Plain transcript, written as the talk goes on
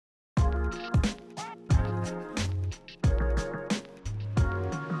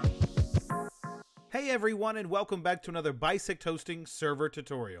Hey everyone, and welcome back to another BisectHosting server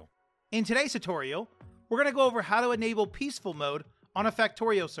tutorial. In today's tutorial, we're going to go over how to enable peaceful mode on a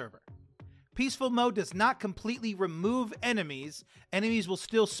Factorio server. Peaceful mode does not completely remove enemies. Enemies will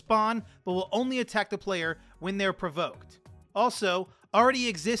still spawn, but will only attack the player when they're provoked. Also, already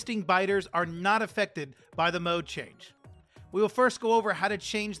existing biters are not affected by the mode change. We will first go over how to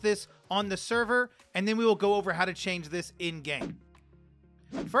change this on the server, and then we will go over how to change this in-game.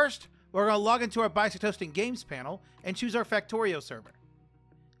 First, we're going to log into our BisectHosting Games panel and choose our Factorio server.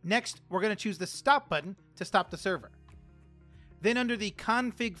 Next, we're going to choose the Stop button to stop the server. Then under the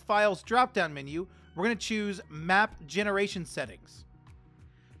Config Files drop-down menu, we're going to choose Map Generation Settings.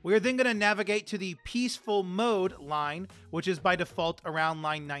 We are then going to navigate to the Peaceful Mode line, which is by default around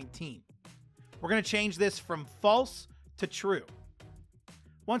line 19. We're going to change this from False to True.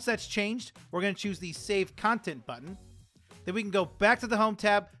 Once that's changed, we're going to choose the Save Content button. Then we can go back to the Home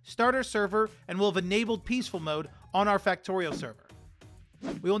tab, start our server, and we'll have enabled Peaceful Mode on our Factorio server.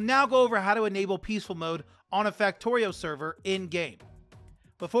 We will now go over how to enable Peaceful Mode on a Factorio server in-game.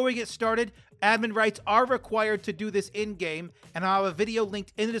 Before we get started, admin rights are required to do this in-game, and I'll have a video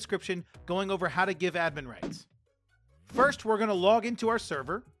linked in the description going over how to give admin rights. First, we're going to log into our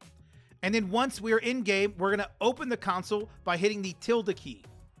server, and then once we're in-game, we're going to open the console by hitting the tilde key.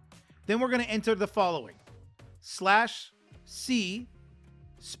 Then we're going to enter the following: /C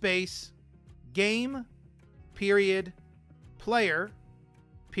space game period player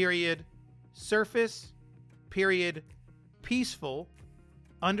period surface period peaceful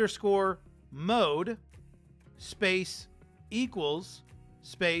underscore mode space equals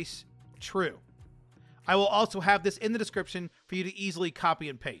space true. I will also have this in the description for you to easily copy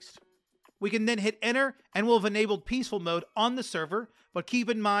and paste. We can then hit enter and we'll have enabled peaceful mode on the server, but keep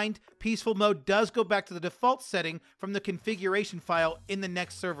in mind, peaceful mode does go back to the default setting from the configuration file in the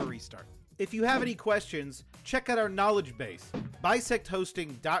next server restart. If you have any questions, check out our knowledge base,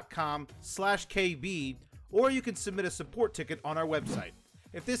 bisecthosting.com/KB, or you can submit a support ticket on our website.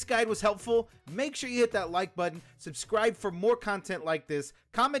 If this guide was helpful, make sure you hit that like button, subscribe for more content like this,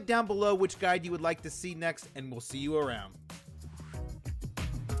 comment down below which guide you would like to see next, and we'll see you around.